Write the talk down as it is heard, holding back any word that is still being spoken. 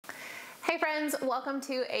Hey friends, welcome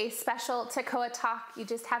to a special Tekoa talk. You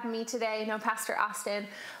just have me today, no Pastor Austin,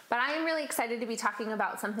 but I am really excited to be talking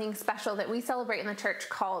about something special that we celebrate in the church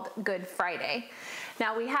called Good Friday.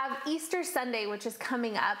 Now we have Easter Sunday, which is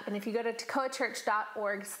coming up, and if you go to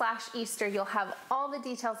tekoachurch.org/Easter, you'll have all the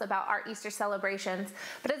details about our Easter celebrations.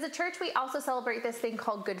 But as a church, we also celebrate this thing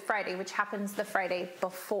called Good Friday, which happens the Friday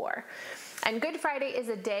before. And Good Friday is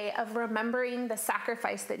a day of remembering the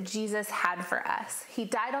sacrifice that Jesus had for us. He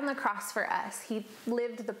died on the cross for us. He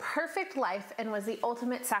lived the perfect life and was the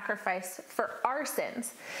ultimate sacrifice for our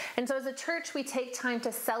sins. And so as a church, we take time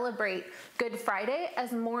to celebrate Good Friday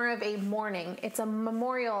as more of a mourning. It's a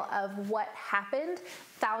memorial of what happened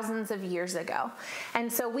thousands of years ago.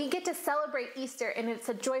 And so we get to celebrate Easter, and it's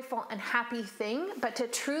a joyful and happy thing. But to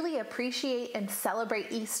truly appreciate and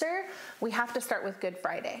celebrate Easter, we have to start with Good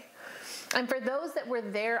Friday. And for those that were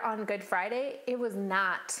there on Good Friday, it was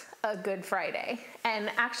not a Good Friday. And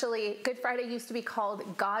actually, Good Friday used to be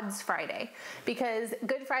called God's Friday because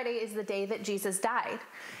Good Friday is the day that Jesus died.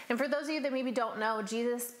 And for those of you that maybe don't know,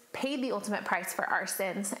 Jesus paid the ultimate price for our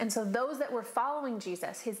sins. And so those that were following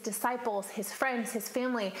Jesus, his disciples, his friends, his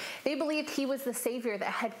family, they believed he was the Savior that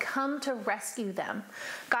had come to rescue them.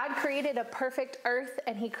 God created a perfect earth,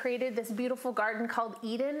 and he created this beautiful garden called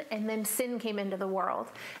Eden, and then sin came into the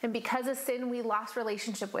world. And because of sin, we lost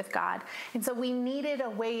relationship with God. And so we needed a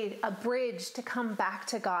way, a bridge to come back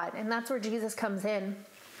to God. And that's where Jesus comes in.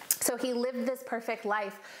 So he lived this perfect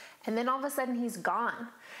life, and then all of a sudden he's gone.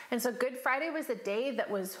 And so Good Friday was a day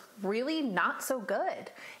that was really not so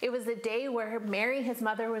good. It was a day where Mary, his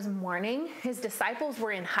mother, was mourning. His disciples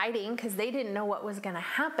were in hiding because they didn't know what was going to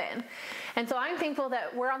happen. And so I'm thankful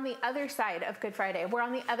that we're on the other side of Good Friday. We're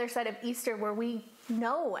on the other side of Easter, where we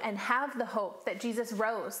know and have the hope that Jesus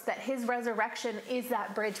rose, that his resurrection is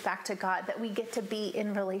that bridge back to God, that we get to be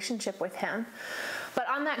in relationship with him. But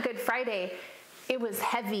on that Good Friday, it was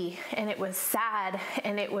heavy, and it was sad,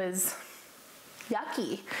 and it was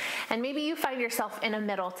yucky. And maybe you find yourself in a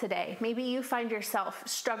middle today. Maybe you find yourself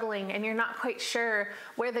struggling and you're not quite sure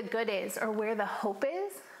where the good is or where the hope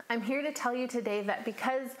is. I'm here to tell you today that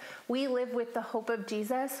because we live with the hope of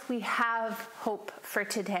Jesus, we have hope for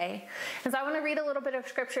today. And so I want to read a little bit of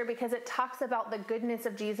scripture because it talks about the goodness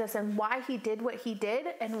of Jesus and why he did what he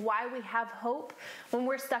did and why we have hope when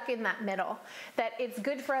we're stuck in that middle. That it's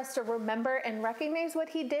good for us to remember and recognize what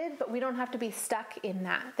he did, but we don't have to be stuck in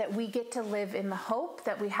that. That we get to live in the hope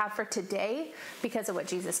that we have for today because of what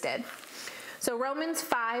Jesus did. So Romans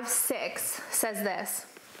 5:6 says this: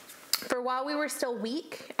 "For while we were still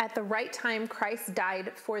weak, at the right time Christ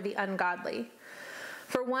died for the ungodly.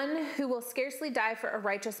 For one who will scarcely die for a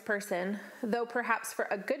righteous person, though perhaps for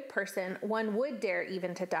a good person one would dare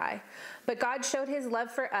even to die. But God showed his love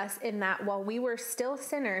for us in that while we were still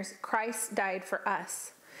sinners, Christ died for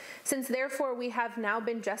us. Since therefore we have now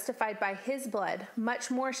been justified by his blood, much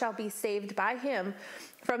more shall be saved by him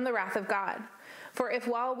from the wrath of God. For if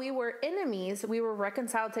while we were enemies, we were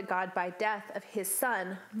reconciled to God by death of his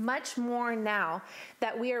Son, much more now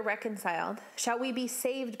that we are reconciled, shall we be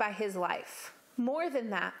saved by his life. More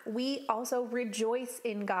than that, we also rejoice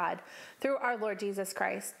in God through our Lord Jesus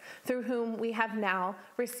Christ, through whom we have now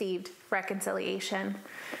received reconciliation."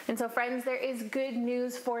 And so, friends, there is good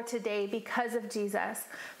news for today because of Jesus,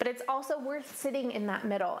 but it's also worth sitting in that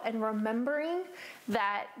middle and remembering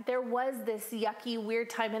that there was this yucky, weird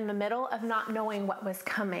time in the middle of not knowing what was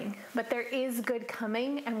coming. But there is good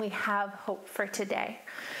coming, and we have hope for today.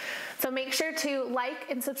 So make sure to like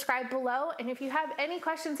and subscribe below. And if you have any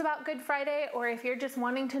questions about Good Friday, or if you're just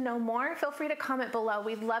wanting to know more, feel free to comment below.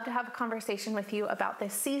 We'd love to have a conversation with you about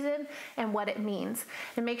this season and what it means.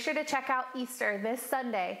 And make sure to check out Easter this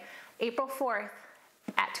Sunday, April 4th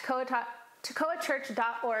at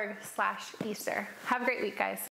tekoachurch.org/Easter. Have a great week, guys.